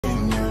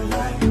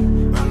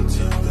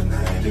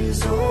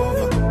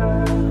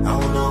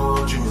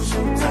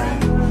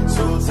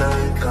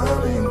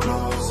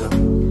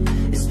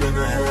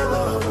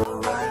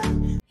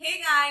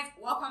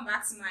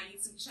back to my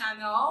YouTube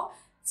channel.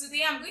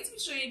 Today I'm going to be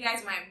showing you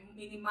guys my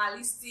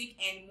minimalistic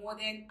and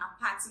modern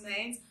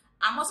apartment.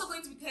 I'm also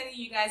going to be telling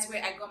you guys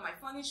where I got my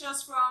furniture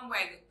from,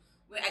 where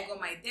I got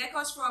my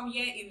decors from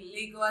here in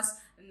Lagos,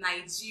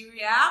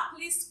 Nigeria.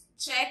 Please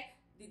check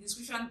the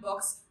description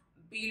box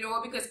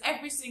below because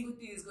every single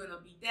thing is going to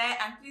be there,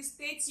 and please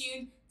stay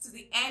tuned to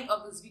the end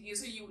of this video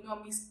so you will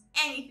not miss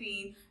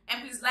anything.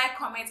 And please like,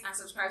 comment and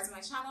subscribe to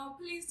my channel.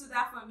 Please do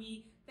that for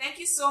me. Thank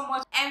you so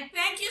much, and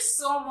thank you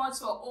so much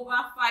for over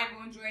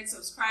 500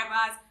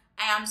 subscribers.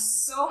 I am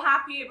so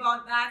happy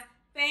about that.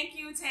 Thank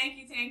you. So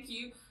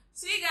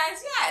you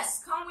guys,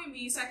 yes, come with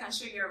me so I can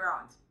show you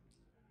around.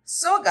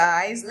 So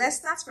guys, let's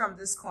start from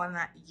this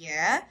corner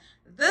here.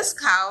 This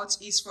couch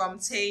is from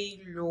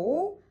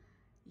Taylor.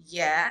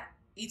 Yeah,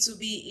 it will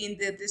be in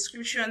the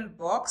description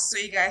box, so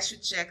you guys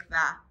should check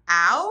that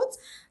out.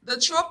 The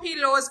throw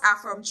pillows are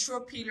from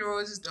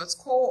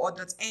throwpillows.co or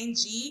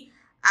 .ng.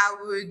 I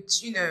would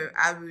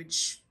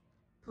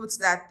put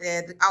that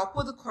there. I'll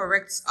put the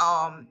correct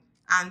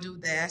handle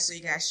there, so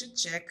you guys should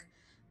check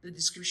the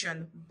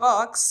description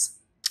box.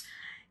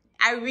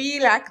 I really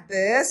like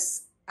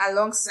this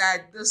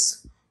alongside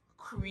this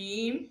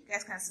cream. You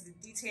guys can see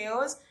the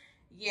details.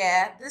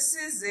 Yeah, this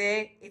is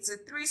it's a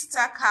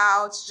 3-star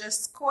couch,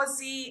 just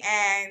cozy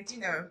and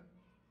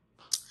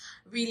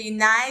really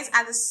nice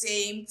at the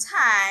same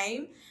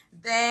time.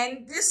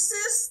 Then this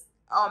is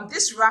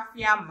this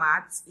raffia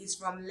mat is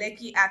from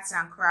Lekki Arts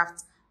and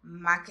Crafts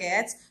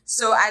Market,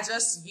 so I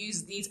just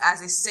used it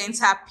as a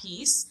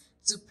centerpiece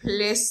to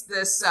place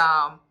this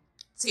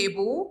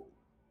table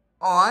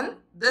on.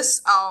 This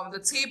the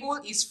table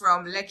is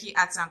from Lekki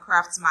Arts and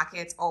Crafts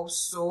Market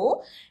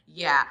also.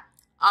 Yeah,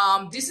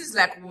 this is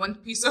like one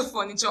piece of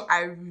furniture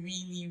I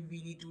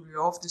really do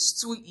love. The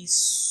stool is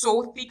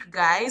so thick,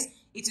 guys.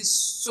 It is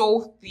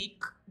so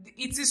thick,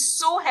 it is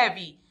so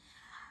heavy.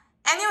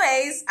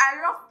 Anyways, I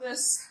love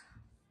this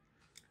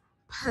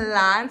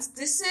plant.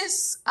 This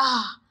is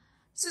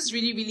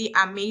really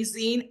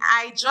amazing.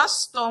 I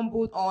just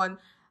stumbled on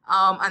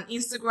an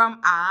Instagram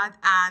ad,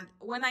 and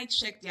when I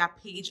checked their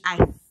page, I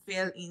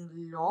fell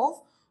in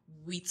love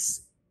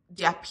with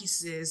their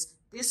pieces.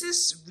 This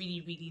is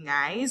really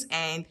nice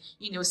and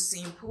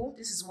simple.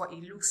 This is what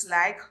it looks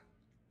like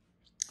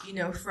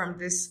from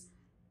this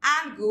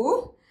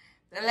angle.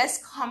 Then let's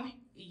come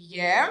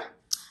here.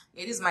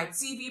 It is my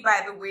TV,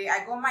 by the way.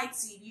 I got my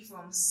TV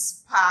from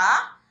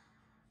Spa.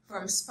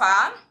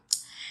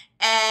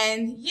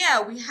 And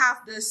yeah, we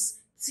have this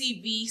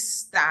TV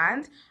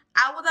stand.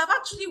 I would have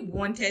actually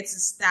wanted to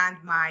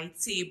stand my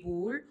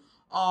table,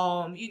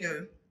 I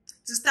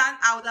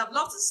would have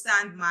loved to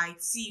stand my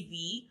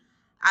TV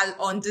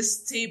on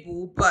this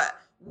table, but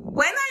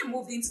when I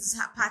moved into this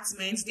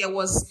apartment, there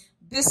was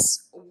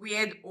this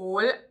weird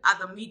hole at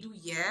the middle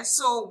here.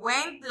 So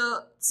when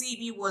the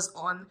TV was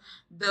on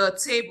the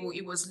table,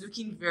 it was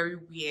looking very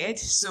weird.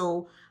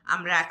 So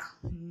I'm like,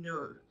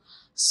 no.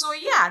 So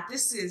yeah,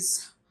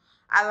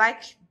 I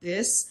like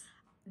this.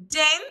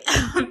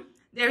 Then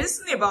there is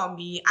something about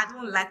me. I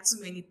don't like too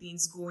many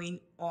things going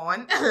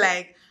on.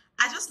 Like,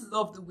 I just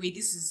love the way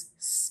this is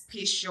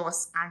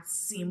spacious and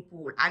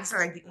simple. And these are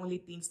like the only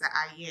things that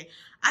are here.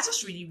 I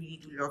just really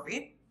do love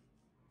it.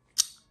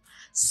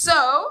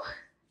 So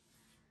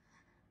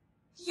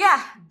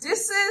yeah,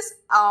 this is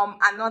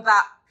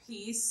another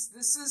piece.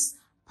 This is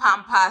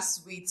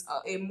Pampers with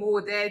a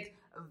molded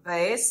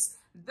vase.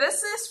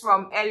 This is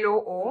from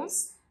Hello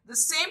Homes, the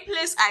same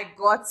place I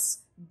got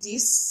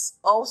this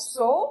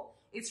also.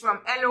 It's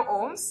from Hello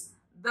Homes.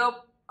 The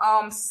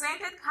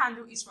scented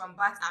candle is from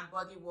Bath and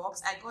Body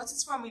Works. I got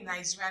it from a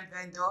Nigerian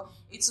vendor.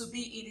 It will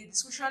be in the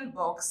description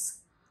box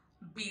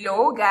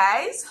below,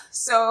 guys,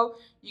 so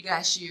you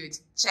guys should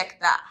check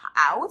that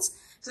out.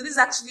 So this is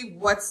actually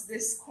what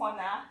this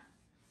corner,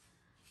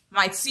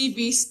 my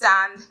TV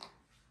stand,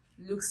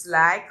 looks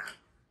like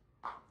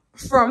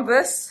from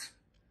this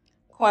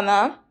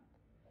corner.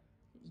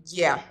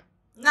 Yeah,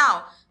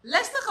 now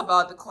let's talk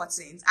about the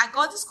curtains. I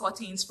got these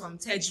curtains from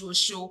Tejo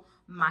Show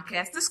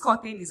Market. This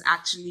curtain is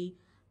actually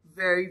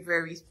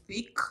very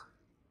thick.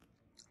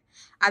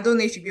 I don't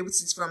know if you'll be able to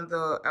see it from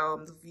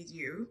the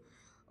video.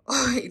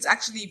 It's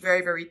actually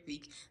very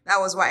thick. That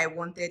was why I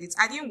wanted it.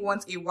 I didn't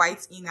want a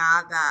white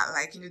inner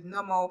that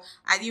normal.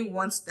 I didn't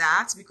want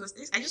that because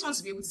I just want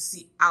to be able to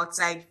see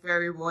outside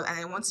very well, and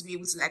I want to be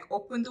able to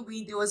open the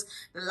windows,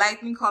 the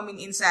lightning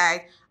coming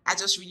inside. I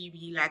just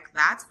really like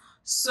that.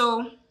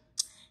 So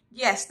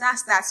yes,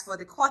 that's for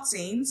the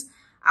curtains.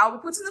 I'll be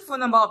putting the phone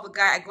number of the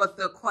guy I got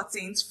the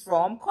curtains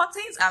from.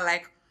 Curtains are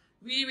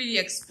really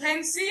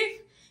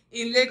expensive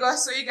in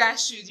Lagos, so you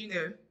guys should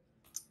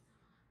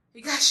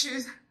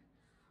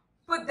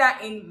put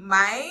that in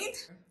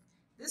mind.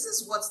 This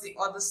is what the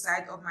other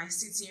side of my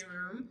sitting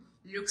room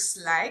looks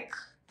like.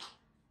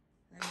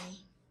 Let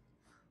me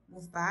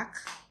move back.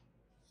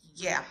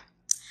 Yeah.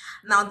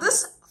 Now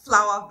this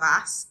flower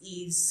vase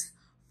is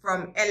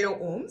from Hello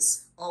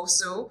Homes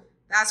also.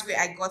 That's where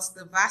I got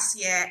the vase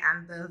here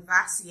and the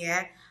vase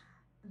here.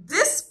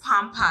 This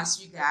Pampers,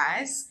 you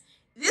guys,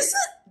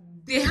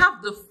 they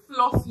have the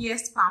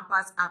fluffiest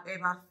Pampers I've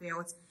ever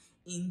felt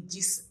in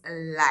this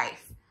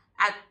life.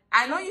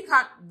 I know you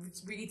can't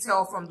really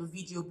tell from the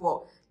video,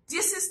 but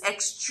this is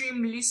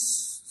extremely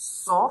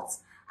soft,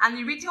 and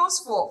it retails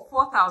for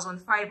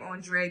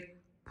 4,500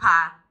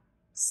 per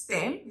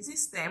stem. Is it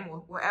stem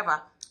or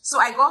whatever? So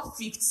I got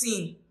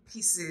 15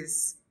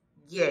 pieces.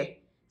 Yeah.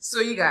 So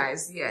you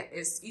guys, yeah,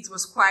 it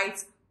was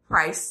quite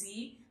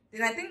pricey.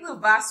 Then I think the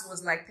vase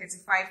was like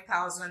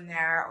 35,000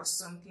 naira or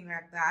something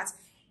like that.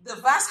 The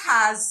vase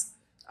has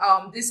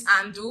this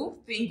handle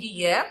thingy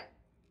here,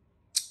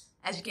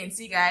 as you can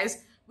see,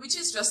 guys, which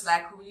is just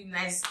like really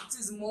nice. It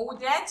is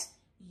molded.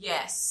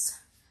 Yes.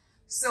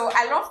 So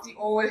I love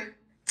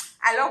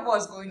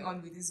what's going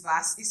on with this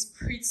vase. It's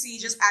pretty.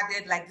 Just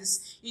added like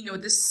this, you know,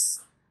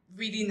 this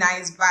really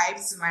nice vibe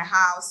to my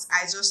house.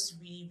 I just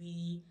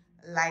really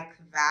like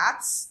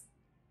that.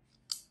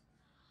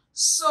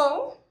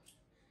 So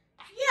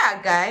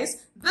yeah,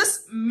 guys,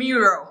 this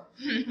mirror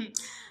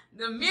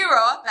the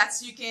mirror that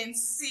you can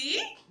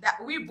see that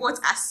we both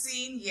are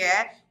seeing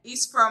here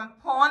is from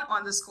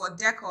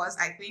pawn_decors,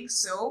 I think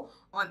so,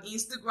 on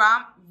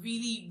Instagram.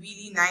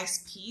 Really nice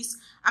piece.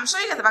 I'm sure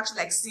you guys have actually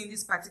like seen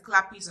this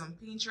particular piece on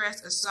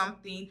Pinterest or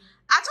something.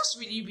 I just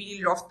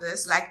really love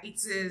this. Like,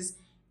 it is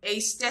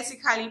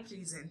aesthetically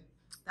pleasing.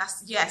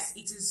 Yes,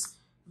 it is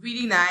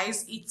really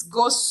nice. It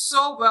goes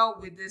so well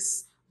with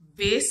this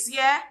vase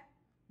here.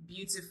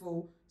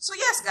 Beautiful. So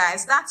yes,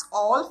 guys, that's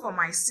all for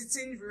my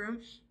sitting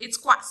room. It's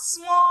quite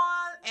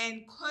small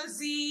and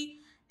cozy.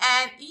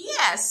 And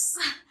yes,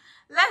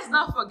 let's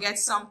not forget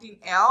something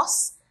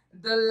else,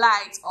 the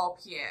light up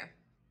here.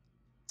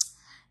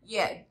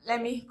 Yeah,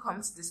 let me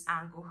come to this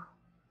angle.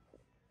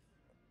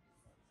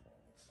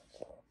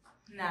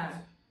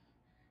 Now,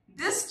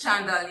 this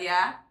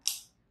chandelier,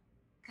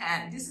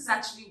 this is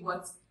actually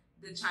what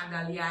the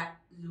chandelier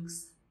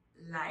looks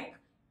like.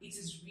 It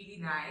is really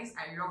nice.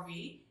 I love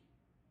it.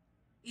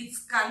 It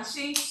can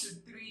change to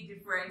three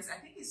different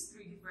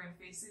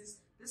faces.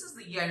 This is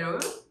the yellow.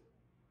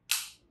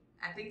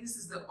 I think this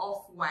is the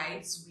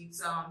off-white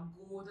with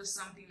gold or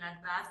something like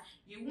that.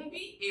 You won't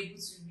be able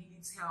to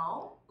really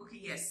tell. Okay,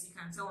 yes, you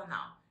can tell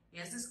now.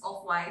 Yes, this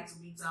off-white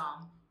with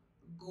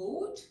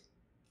gold.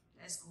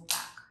 Let's go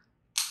back.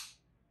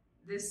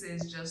 This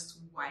is just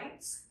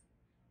white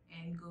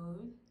and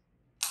gold.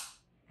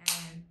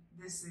 And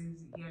this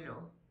is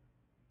yellow.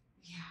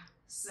 Yeah,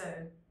 so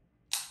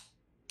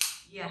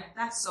yeah,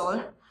 that's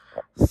all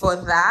for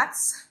that.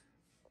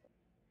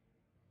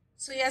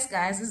 So yes,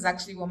 guys, this is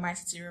actually what my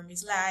sitting room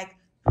is like.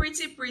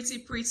 Pretty.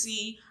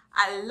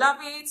 I love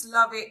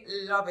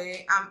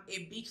it. I'm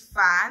a big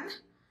fan.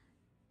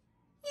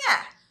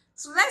 Yeah,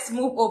 so let's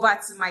move over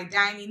to my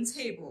dining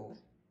table.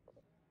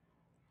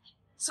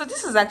 So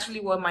this is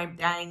actually what my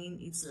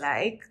dining is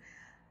like.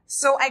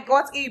 So I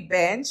got a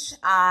bench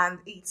and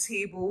a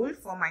table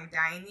for my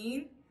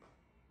dining.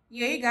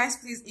 Yeah, you guys,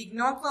 please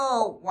ignore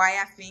the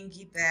wire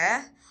thingy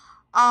there.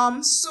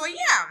 So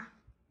yeah,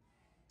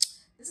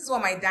 this is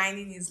what my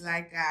dining is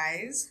like,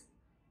 guys.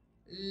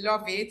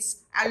 Love it.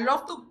 I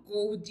love the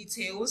gold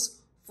details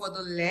for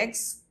the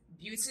legs.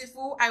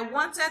 Beautiful. I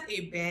wanted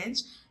a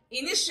bench.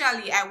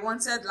 Initially, I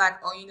wanted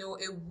like, you know,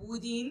 a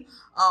wooden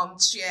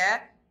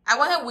chair. I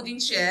wanted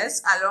wooden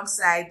chairs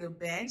alongside the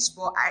bench,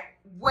 but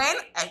when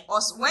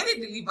they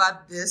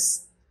delivered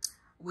this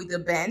with the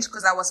bench,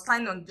 because I was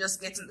planning on just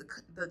getting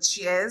the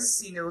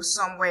chairs, you know,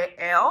 somewhere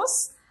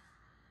else,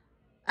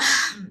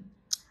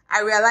 I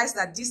realized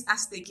that this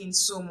has taken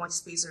so much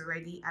space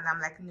already, and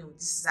I'm like, no,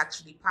 this is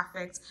actually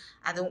perfect.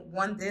 I don't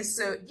want this.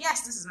 So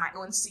yes, this is my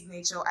own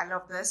signature. I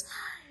love this.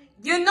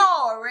 You know,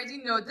 already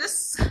know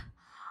this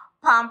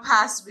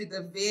Pampers with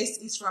the vase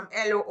is from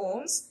Elo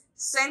Homes.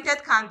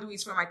 Scented candle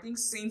is from, I think,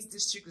 Saint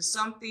District or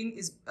something.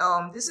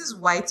 This is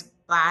white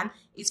band.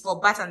 It's for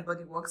Bath and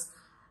Body Works.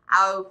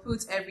 I'll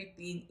put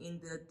everything in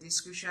the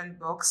description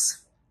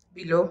box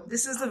below.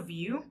 This is the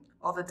view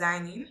of the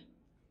dining.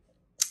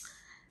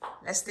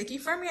 Let's take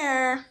it from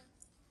here.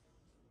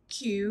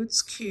 Cute.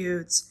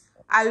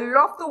 I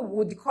love the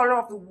wood, the color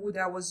of the wood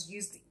that was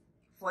used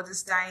for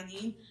this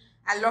dining.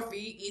 I love it.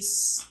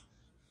 It's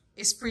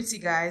pretty,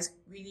 guys.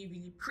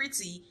 Really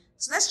pretty.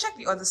 So let's check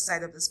the other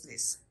side of this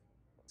place.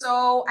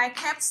 So I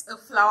kept a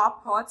flower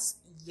pot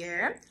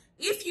here.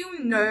 If you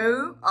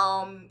know,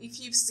 if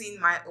you've seen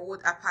my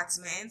old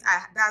apartment,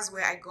 that's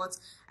where I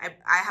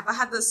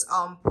had this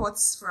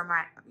pots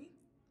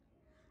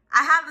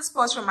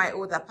from my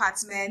old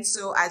apartment,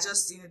 so I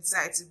just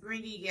decided to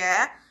bring it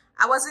here.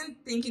 I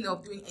wasn't thinking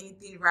of doing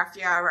anything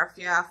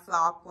raffia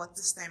flower pot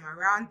this time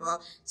around,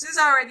 but since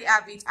I already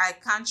have it, I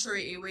can't throw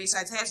it away, so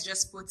I decided to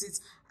just put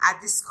it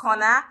at this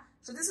corner.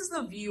 So this is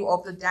the view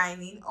of the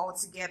dining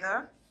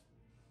altogether.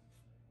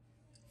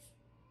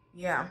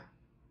 Yeah.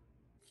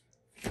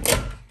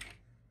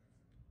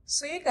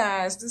 So you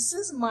guys, this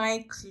is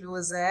my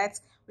closet.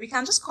 We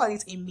can just call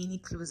it a mini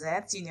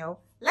closet, you know.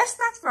 Let's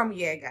start from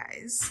here,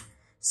 guys.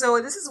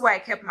 So this is where I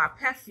kept my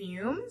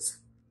perfumes.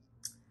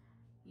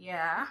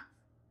 Yeah.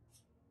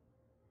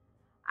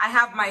 I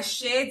have my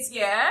shades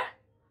here.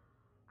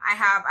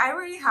 I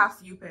already have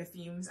few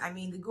perfumes. I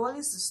mean, the goal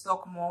is to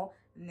stock more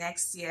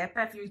next year.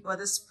 Perfumes,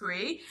 body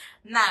spray.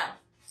 Now,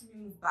 let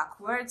me move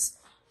backwards.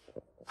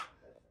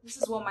 This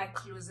is what my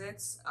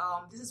closet,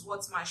 this is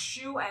what my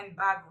shoe and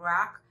bag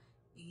rack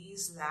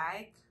is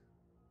like.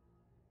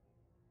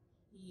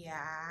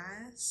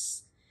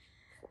 Yes.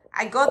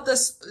 I got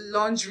this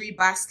laundry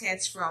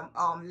basket from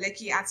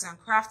Lekki Arts and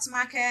Crafts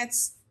Market.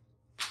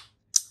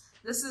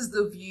 This is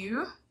the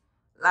view,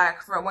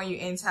 like from when you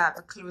enter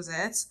the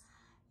closet.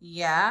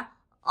 Yeah.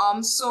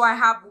 So I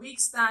have wig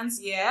stands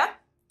here.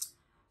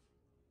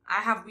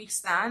 I have wig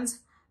stands.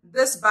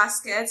 This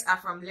baskets are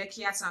from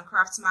Lekki Arts and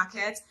Crafts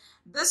Market.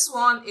 This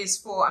one is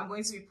for, I'm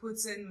going to be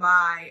putting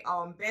my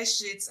bed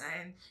sheets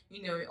and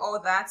you know all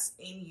that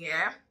in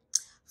here.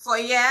 For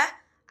here,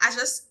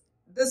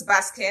 this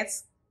basket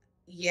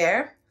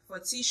here for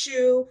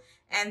tissue,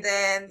 and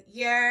then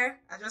here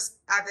I just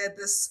added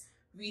this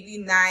really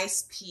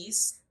nice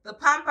piece. The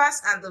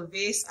Pampers and the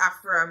vase are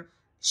from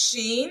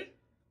Shein.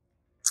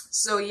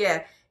 So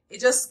yeah,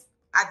 it just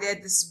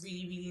added this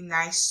really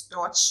nice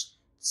touch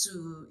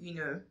to, you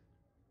know,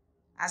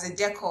 as a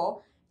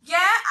decor. Yeah,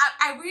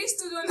 I really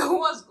still don't know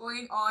what's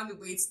going on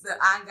with the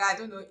anger. I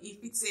don't know if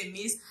it's a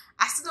miss.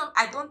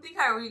 I don't think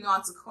I really know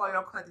how to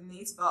color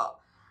coordinate, but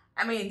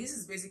I mean, this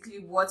is basically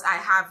what I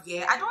have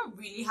here. I don't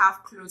really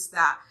have clothes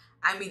that,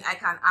 I mean, I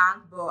can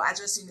hang, but I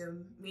just, you know,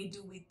 may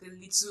do with the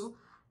little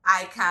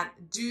I can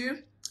do.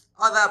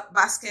 Other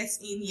baskets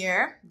in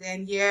here.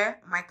 Then here,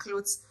 my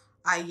clothes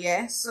are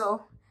here.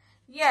 So,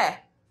 yeah.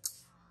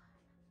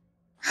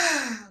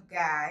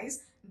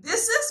 Guys,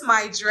 this is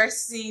my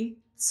dressing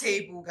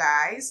table,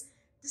 guys.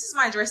 This is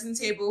my dressing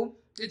table.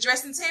 The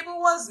dressing table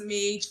was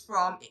made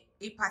from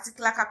a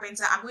particular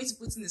carpenter. I'm going to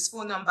put in his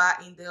phone number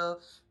in the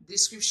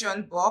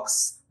description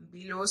box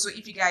below, so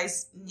if you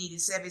guys need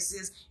his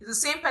services. It's the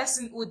same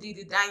person who did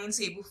the dining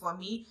table for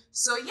me.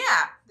 So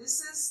yeah,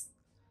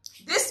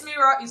 this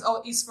mirror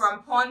is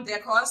from Pond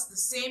Decors, the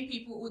same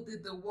people who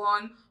did the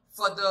one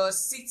for the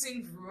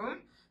sitting room.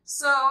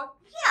 So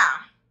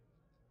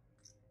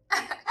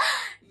yeah.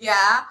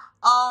 Yeah,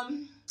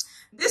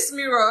 this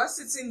mirror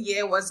sitting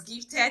here was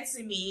gifted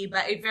to me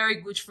by a very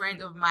good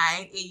friend of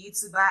mine, a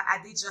YouTuber,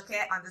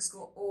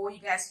 Adijoke_O. You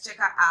guys check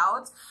her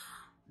out.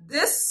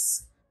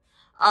 This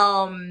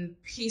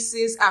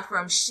pieces are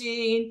from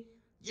Shein.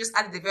 Just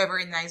added a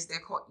very nice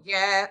decor.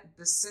 Yeah,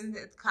 the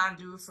scented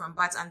candle from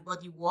Bath and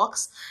Body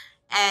Works.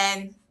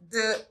 And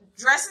the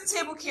dressing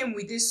table came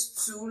with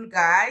this tool,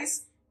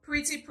 guys.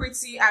 Pretty.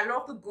 I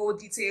love the gold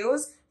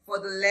details for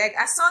the leg.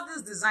 I saw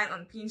this design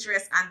on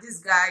Pinterest and this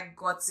guy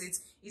got it.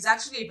 He's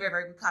actually a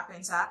very good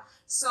carpenter.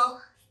 So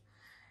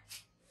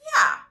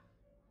yeah.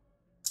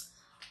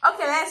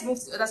 Okay, let's move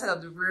to the other side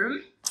of the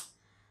room.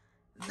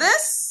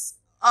 This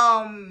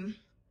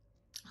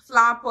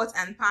flower pot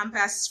and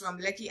Pampers from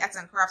Lekki Arts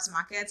and Crafts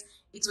Market.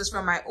 It was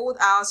from my old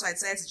house, so I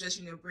decided to just,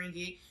 you know, bring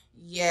it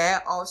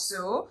here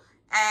also.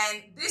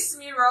 And this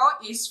mirror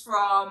is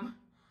from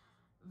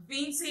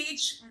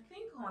Vintage, I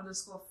think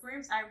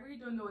 _frames. I really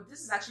don't know.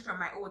 This is actually from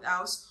my old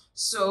house.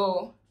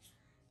 So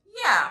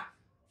yeah.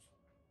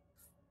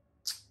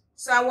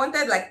 So I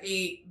wanted like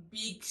a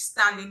big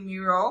standing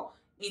mirror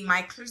in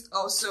my closet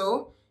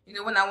also, you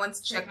know, when I want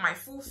to check my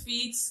full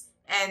feet.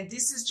 And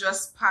this is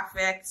just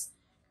perfect.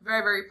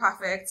 Very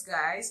perfect,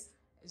 guys,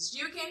 as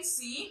you can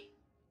see.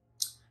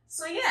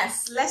 So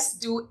yes, let's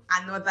do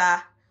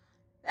another.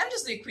 Let me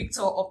just do a quick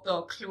tour of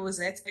the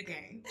closet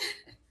again.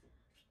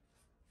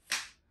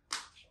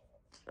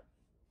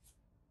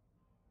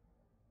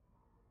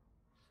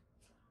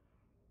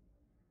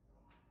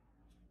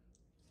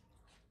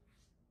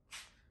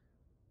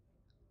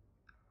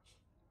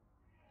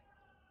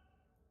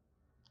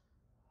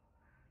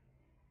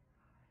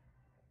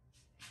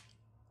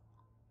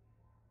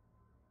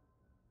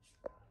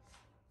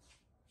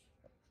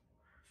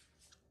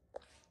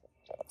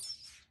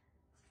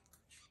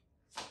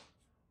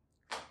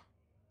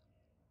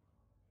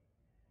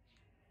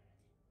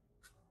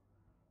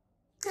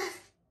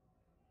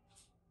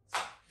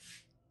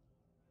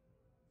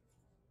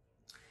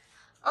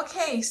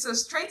 Okay, so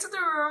straight to the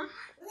room.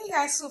 Okay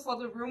guys, so for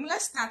the room,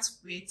 let's start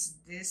with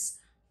this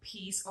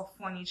piece of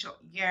furniture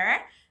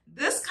here.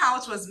 This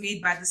couch was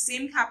made by the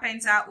same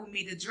carpenter who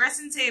made the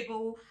dressing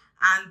table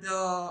and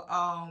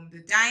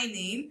the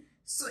dining.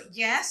 So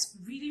yes,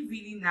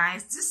 really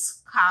nice.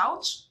 This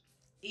couch,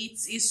 it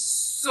is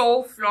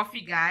so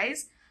fluffy,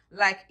 guys.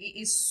 Like,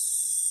 it is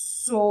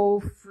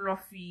so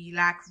fluffy,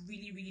 like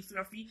really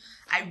fluffy.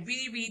 I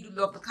really do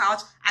love the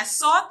couch. I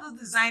saw the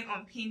design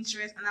on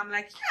Pinterest and I'm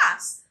like,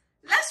 yes,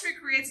 let's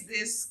recreate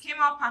this. Came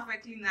out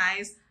perfectly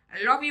nice.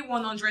 I love it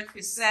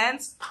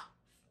 100%.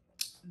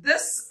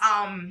 This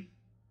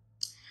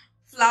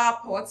flower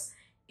pot,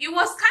 it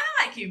was kind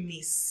of like a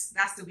miss.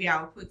 That's the way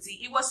I would put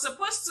it. It was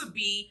supposed to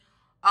be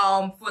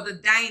for the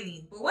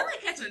dining, but when I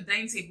get to the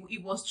dining table,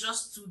 it was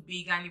just too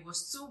big and it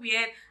was too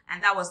weird,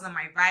 and that was not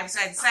my vibe.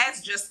 So I decided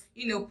to just,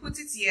 you know, put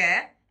it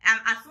here,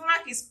 and I feel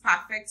like it's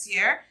perfect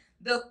here.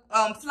 The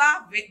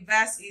flower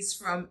vase is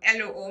from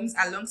Elo Homes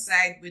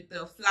alongside with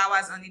the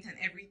flowers on it and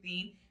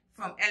everything.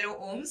 from Elo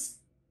Homes.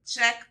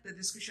 Check the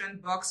description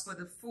box for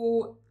the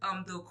full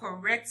the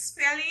correct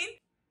spelling.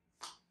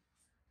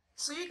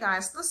 So you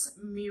guys, this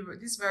mirror,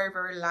 this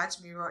very large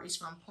mirror is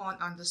from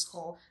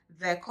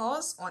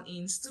pawn_decors on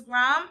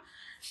Instagram.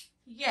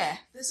 Yeah,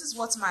 this is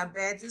what my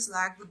bed is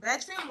like. The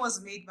bed frame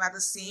was made by the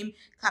same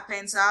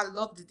carpenter.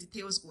 Love the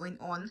details going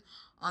on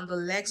the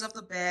legs of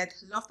the bed.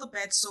 Love the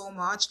bed so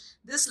much.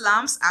 These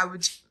lamps, I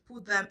would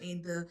put them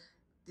in the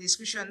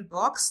description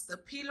box. The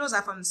pillows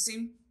are from the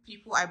same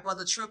people I bought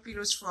the throw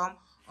pillows from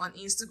on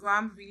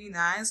Instagram. Really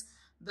nice.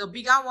 The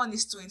bigger one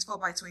is 24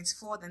 by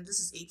 24, then this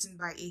is 18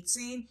 by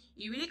 18.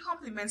 It really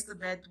complements the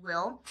bed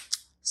well.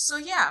 So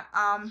yeah,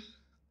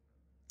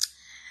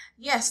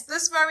 yes,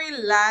 this very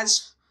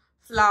large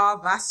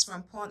flower vase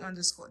from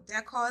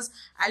pawn_decors.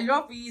 I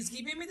love it. It's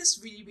giving me this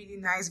really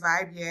nice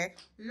vibe here.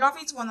 Love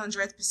it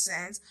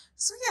 100%.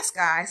 So yes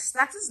guys,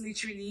 that is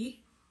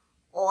literally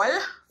all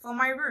for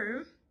my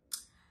room.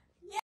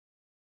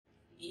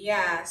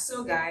 Yeah,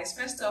 so guys,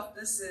 first off,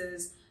 this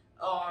is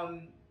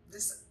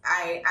this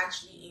I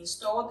actually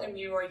installed a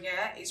mirror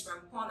here. It's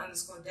from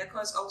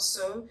pawn_decors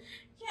also.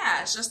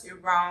 Yeah, it's just a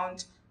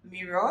round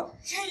mirror.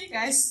 Can you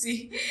guys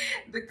see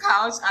the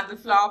couch and the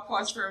flower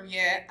pot from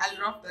here? I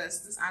love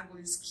this angle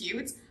is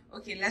cute.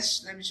 Okay, let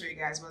me show you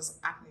guys what's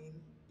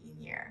happening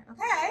in here.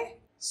 Okay,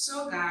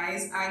 so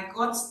guys, I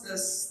got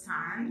this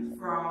stand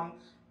from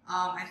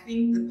I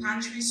think the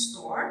pantry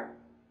store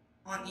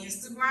on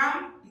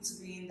Instagram. It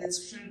will be in the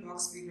description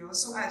box video.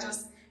 So I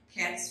just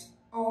kept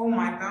all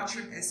my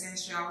bathroom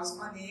essentials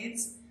on it.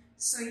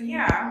 So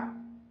yeah,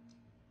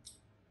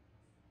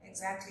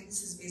 exactly,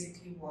 this is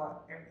basically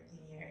what everything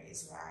here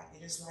is like.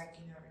 It is like,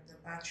 you know, the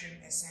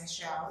bathroom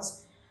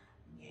essentials.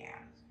 Yeah,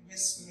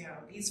 just, you know,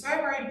 it's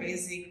very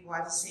basic, but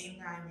at the same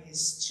time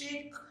it's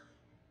chic,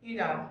 you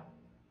know.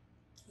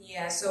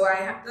 Yeah, so I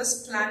have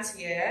this plant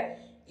here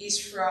is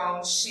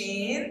from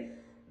Shein.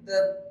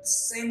 The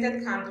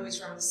scented candle is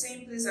from the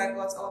same place I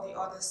got all the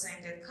other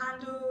scented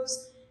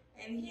candles.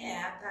 And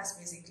yeah, that's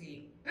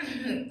basically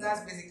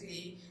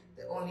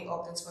the only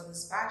updates for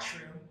this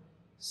bathroom.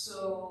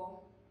 So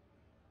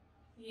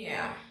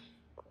yeah,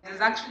 it's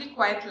actually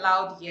quite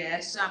loud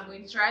here, so I'm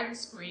going to try the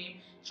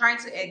screen, try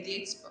to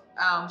edit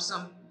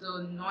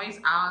the noise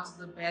out to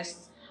the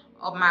best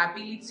of my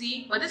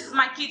ability. But this is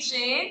my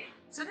kitchen,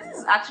 so this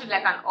is actually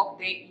like an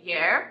update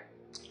here.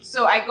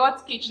 So I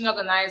got kitchen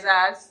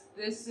organizers.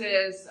 This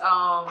is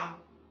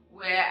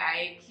where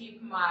I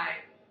keep my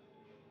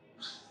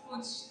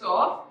food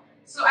stuff.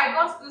 So I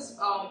got this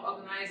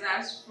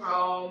organizers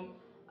from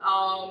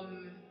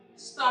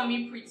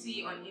Stormy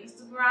Pretty on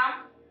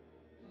Instagram.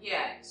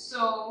 Yeah,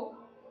 so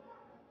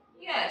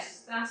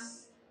yes,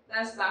 that's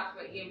that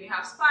for here. We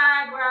have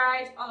spag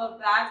rice, all of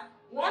that.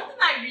 One thing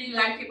I really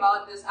like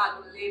about this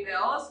are the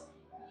labels.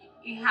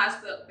 It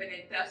has the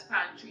Benedette's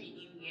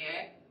pantry in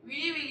here.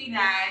 Really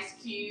nice,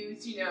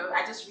 cute. You know,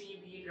 I just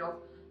really love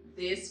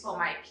this for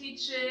my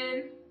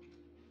kitchen.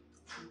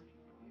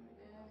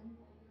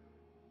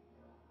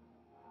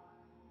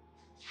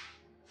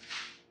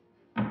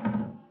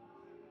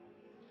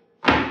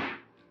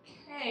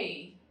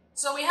 Okay,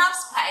 so we have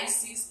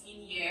spices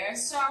in here.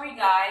 Sorry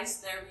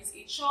guys, there is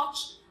a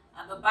church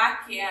at the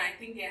back here. I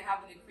think they're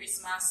having a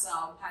Christmas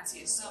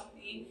party or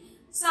something.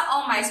 So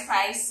all my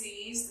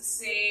spices,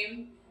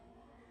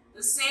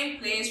 the same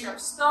place from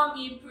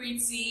Stormy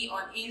Pretty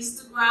on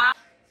Instagram.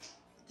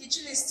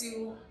 Kitchen is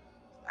still,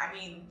 I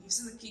mean, you've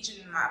seen the kitchen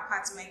in my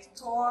apartment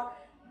tour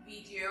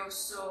video.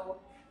 So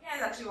yeah,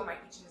 that's actually what my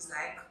kitchen is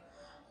like.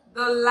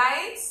 The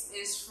lights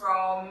is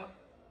from,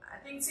 I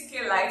think,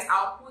 TK Lights.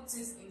 I'll put it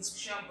in the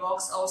description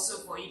box also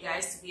for you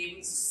guys to be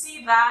able to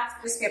see that.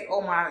 Just kept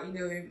all my, you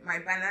know, my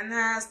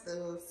bananas,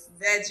 the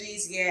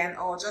veggies here and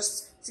all,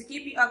 just to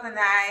keep it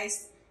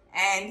organized.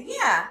 And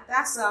yeah,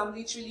 that's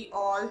literally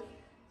all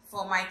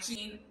for my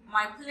kitchen.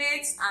 My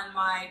plates and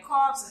my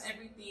cups and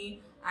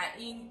everything are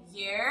in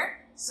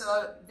here.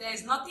 So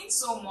there's nothing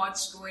so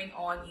much going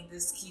on in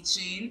this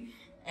kitchen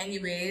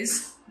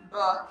anyways,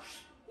 but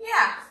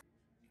yeah.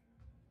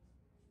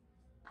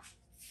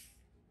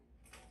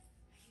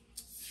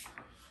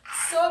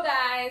 So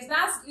guys,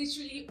 that's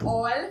literally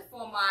all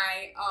for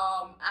my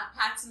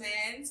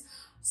apartment.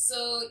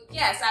 So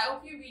yes, I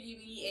hope you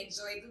really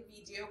enjoyed the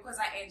video because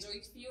I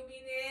enjoyed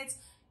filming it.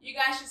 You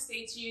guys should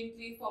stay tuned,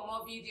 please, for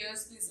more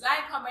videos. Please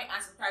like, comment,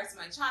 and subscribe to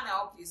my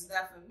channel. Please do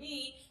that for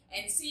me.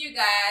 And see you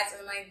guys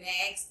in my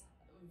next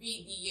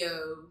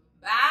video.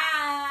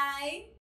 Bye.